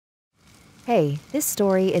Hey, this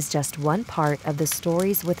story is just one part of the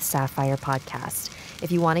Stories with Sapphire podcast.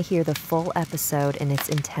 If you want to hear the full episode in its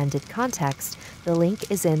intended context, the link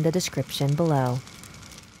is in the description below.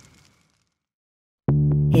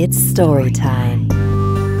 It's story time.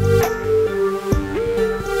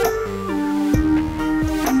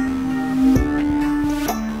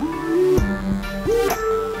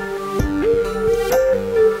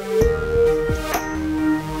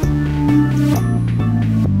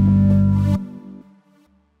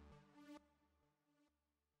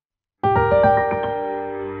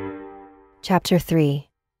 Chapter 3,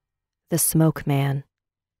 The Smoke Man,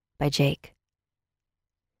 by Jake.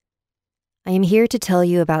 I am here to tell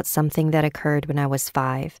you about something that occurred when I was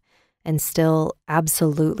 5 and still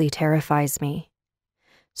absolutely terrifies me.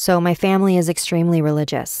 So my family is extremely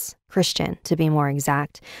religious, Christian to be more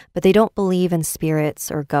exact, but they don't believe in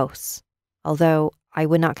spirits or ghosts. Although I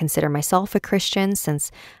would not consider myself a Christian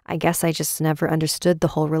since I guess I just never understood the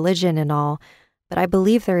whole religion and all, but I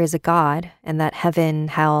believe there is a God and that heaven,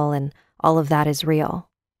 hell, and all of that is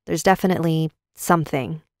real. There's definitely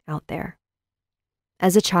something out there.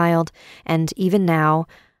 As a child, and even now,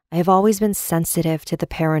 I have always been sensitive to the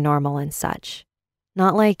paranormal and such.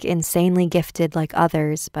 Not like insanely gifted like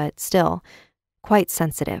others, but still, quite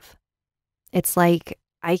sensitive. It's like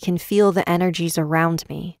I can feel the energies around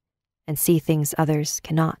me and see things others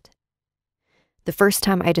cannot. The first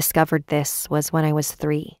time I discovered this was when I was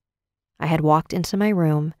 3. I had walked into my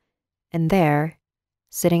room, and there,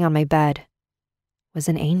 sitting on my bed, was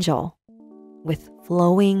an angel with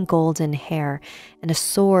flowing golden hair and a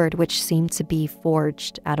sword which seemed to be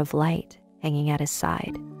forged out of light hanging at his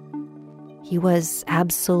side. He was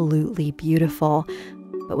absolutely beautiful,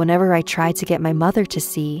 but whenever I tried to get my mother to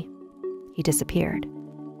see, he disappeared.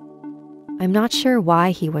 I'm not sure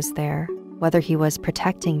why he was there, whether he was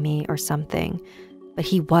protecting me or something, but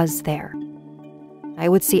he was there. I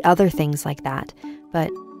would see other things like that,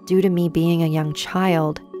 but due to me being a young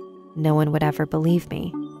child, no one would ever believe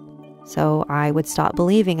me. So I would stop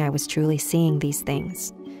believing I was truly seeing these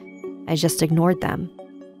things. I just ignored them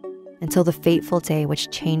until the fateful day which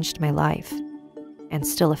changed my life and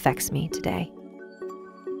still affects me today.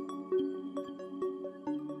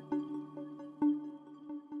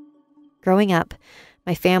 Growing up,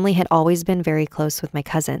 my family had always been very close with my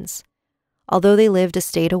cousins. Although they lived a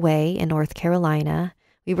state away in North Carolina,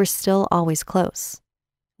 we were still always close.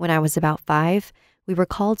 When I was about 5, we were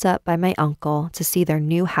called up by my uncle to see their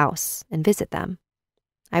new house and visit them.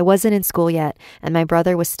 I wasn't in school yet, and my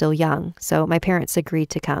brother was still young, so my parents agreed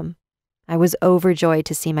to come. I was overjoyed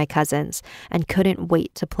to see my cousins and couldn't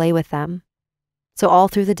wait to play with them. So all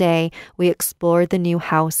through the day, we explored the new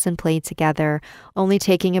house and played together, only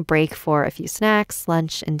taking a break for a few snacks,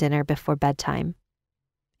 lunch, and dinner before bedtime.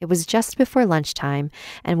 It was just before lunchtime,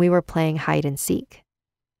 and we were playing hide and seek.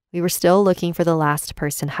 We were still looking for the last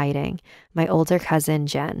person hiding, my older cousin,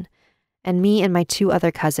 Jen, and me and my 2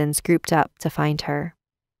 other cousins grouped up to find her.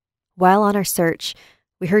 While on our search,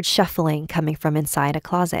 we heard shuffling coming from inside a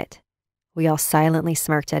closet. We all silently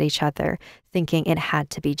smirked at each other, thinking it had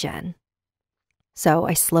to be Jen. So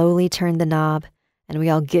I slowly turned the knob, and we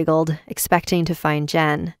all giggled, expecting to find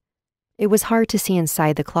Jen. It was hard to see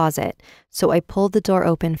inside the closet, so I pulled the door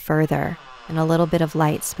open further, and a little bit of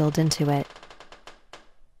light spilled into it.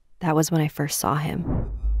 That was when I first saw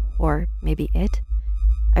him. Or maybe it?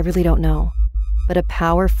 I really don't know. But a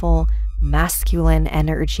powerful, masculine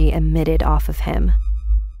energy emitted off of him.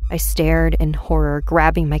 I stared in horror,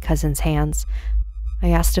 grabbing my cousin's hands. I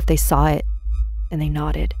asked if they saw it, and they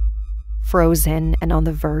nodded, frozen and on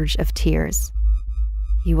the verge of tears.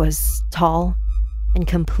 He was tall and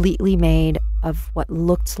completely made of what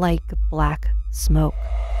looked like black smoke.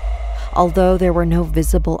 Although there were no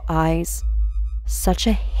visible eyes, such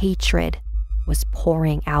a hatred was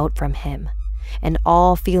pouring out from him, and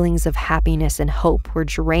all feelings of happiness and hope were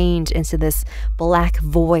drained into this black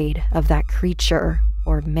void of that creature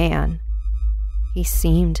or man. He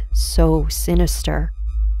seemed so sinister,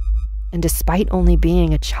 and despite only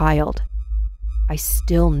being a child, I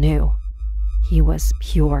still knew he was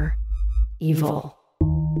pure evil.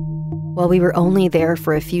 While we were only there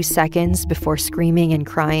for a few seconds before screaming and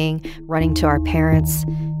crying, running to our parents,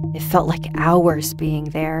 it felt like hours being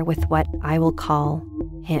there with what I will call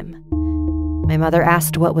him. My mother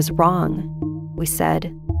asked what was wrong. We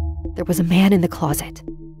said, there was a man in the closet.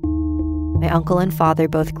 My uncle and father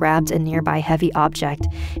both grabbed a nearby heavy object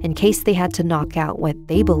in case they had to knock out what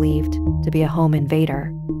they believed to be a home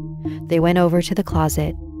invader. They went over to the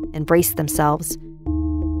closet and braced themselves,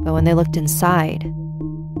 but when they looked inside,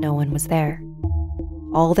 no one was there.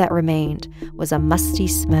 All that remained was a musty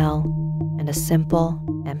smell and a simple,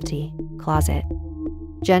 empty closet.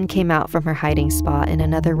 Jen came out from her hiding spot in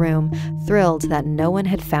another room, thrilled that no one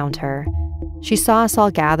had found her. She saw us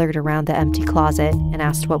all gathered around the empty closet and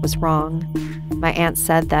asked what was wrong. My aunt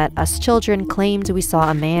said that us children claimed we saw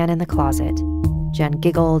a man in the closet. Jen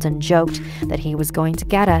giggled and joked that he was going to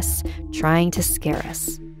get us, trying to scare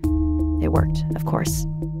us. It worked, of course.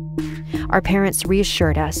 Our parents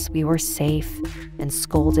reassured us we were safe and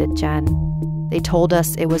scolded Jen. They told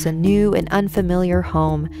us it was a new and unfamiliar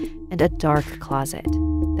home and a dark closet,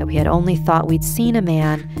 that we had only thought we'd seen a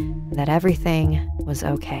man and that everything was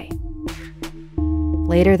okay.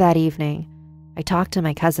 Later that evening, I talked to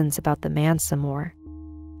my cousins about the man some more.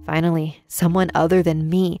 Finally, someone other than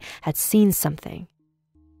me had seen something.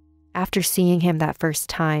 After seeing him that first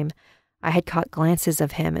time, I had caught glances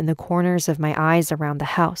of him in the corners of my eyes around the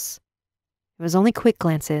house. It was only quick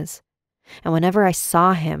glances, and whenever I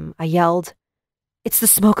saw him, I yelled, "It's the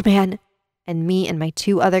smoke man!" And me and my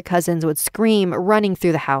 2 other cousins would scream, running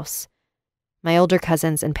through the house. My older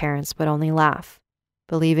cousins and parents would only laugh,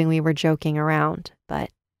 believing we were joking around,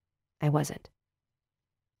 but I wasn't.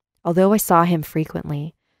 Although I saw him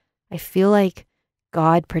frequently, I feel like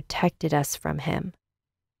God protected us from him.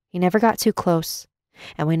 He never got too close,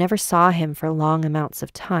 and we never saw him for long amounts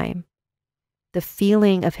of time. The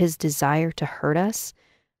feeling of his desire to hurt us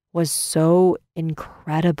was so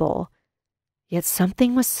incredible, yet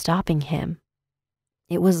something was stopping him.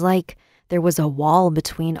 It was like there was a wall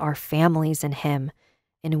between our families and him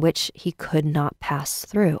in which he could not pass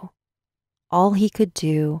through. All he could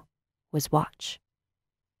do was watch.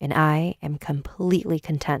 And I am completely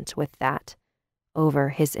content with that over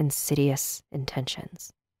his insidious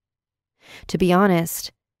intentions. To be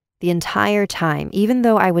honest, the entire time, even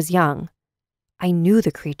though I was young, I knew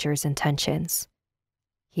the creature's intentions.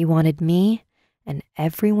 He wanted me and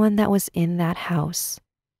everyone that was in that house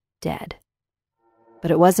dead. But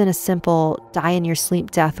it wasn't a simple die-in-your-sleep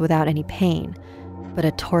death without any pain, but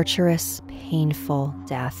a torturous, painful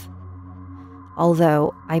death.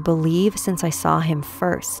 Although I believe since I saw him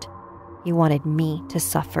first, he wanted me to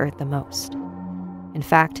suffer the most. In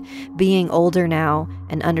fact, being older now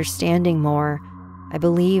and understanding more, I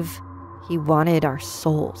believe he wanted our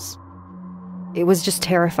souls. It was just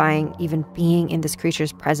terrifying even being in this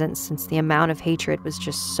creature's presence, since the amount of hatred was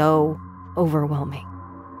just so overwhelming.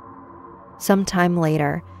 Sometime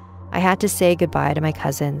later, I had to say goodbye to my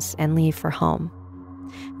cousins and leave for home.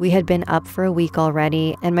 We had been up for a week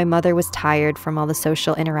already, and my mother was tired from all the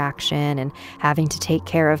social interaction and having to take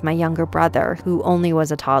care of my younger brother, who only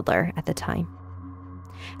was a toddler at the time.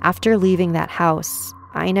 After leaving that house,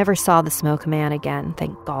 I never saw the smoke man again,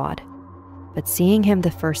 thank God. But seeing him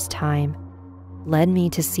the first time led me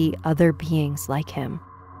to see other beings like him.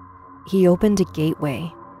 He opened a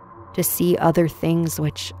gateway to see other things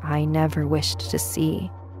which I never wished to see,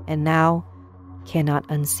 and now cannot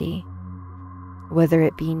unsee. Whether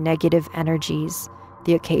it be negative energies,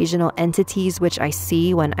 the occasional entities which I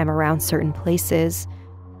see when I'm around certain places,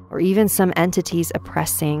 or even some entities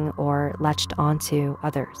oppressing or latched onto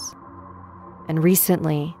others. And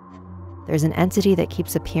recently, there's an entity that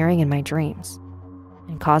keeps appearing in my dreams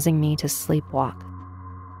and causing me to sleepwalk.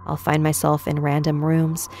 I'll find myself in random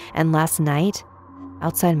rooms, and last night,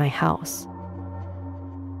 outside my house.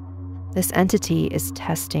 This entity is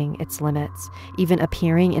testing its limits, even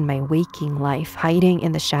appearing in my waking life, hiding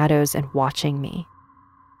in the shadows and watching me.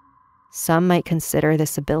 Some might consider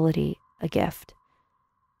this ability a gift,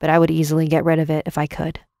 but I would easily get rid of it if I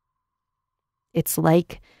could. It's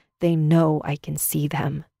like they know I can see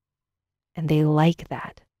them, and they like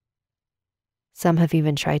that. Some have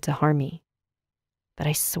even tried to harm me, but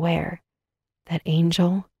I swear that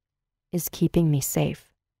angel is keeping me safe.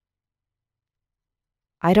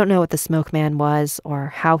 I don't know what the smoke man was or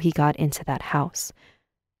how he got into that house.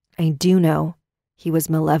 I do know he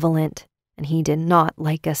was malevolent and he did not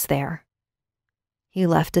like us there. He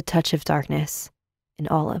left a touch of darkness in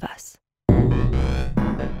all of us.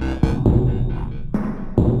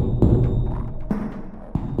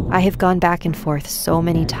 I have gone back and forth so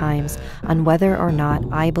many times on whether or not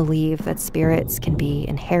I believe that spirits can be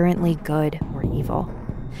inherently good or evil.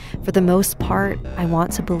 For the most part, I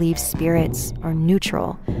want to believe spirits are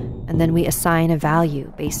neutral, and then we assign a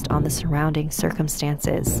value based on the surrounding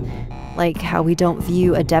circumstances. Like how we don't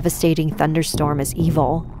view a devastating thunderstorm as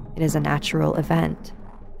evil. It is a natural event.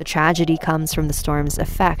 The tragedy comes from the storm's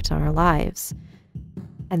effect on our lives.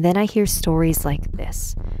 And then I hear stories like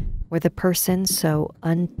this, where the person so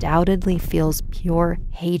undoubtedly feels pure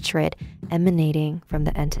hatred emanating from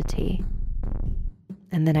the entity.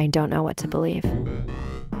 And then I don't know what to believe.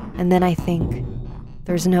 And then I think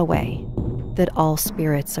there's no way that all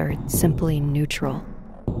spirits are simply neutral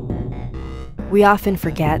We often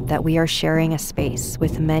forget that we are sharing a space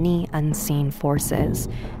with many unseen forces,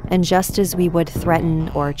 and just as we would threaten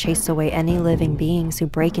or chase away any living beings who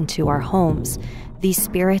break into our homes, these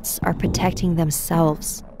spirits are protecting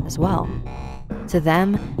themselves as well. To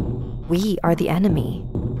them, we are the enemy.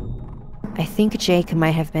 I think Jake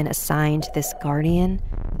might have been assigned this guardian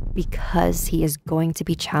because he is going to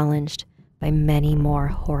be challenged by many more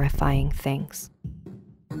horrifying things.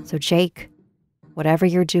 So Jake, whatever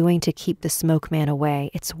you're doing to keep the smoke man away,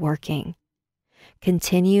 it's working.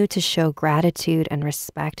 Continue to show gratitude and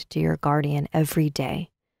respect to your guardian every day,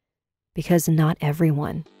 because not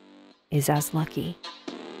everyone is as lucky.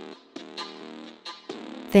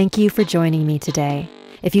 Thank you for joining me today.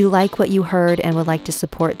 If you like what you heard and would like to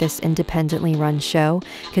support this independently run show,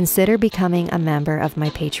 consider becoming a member of my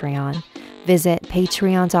Patreon. Visit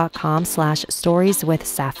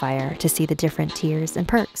patreon.com/storieswithsapphire to see the different tiers and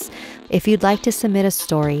perks. If you'd like to submit a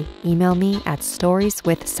story, email me at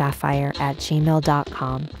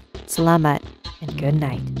storieswithsapphire@gmail.com. Salamat and good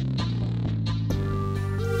night.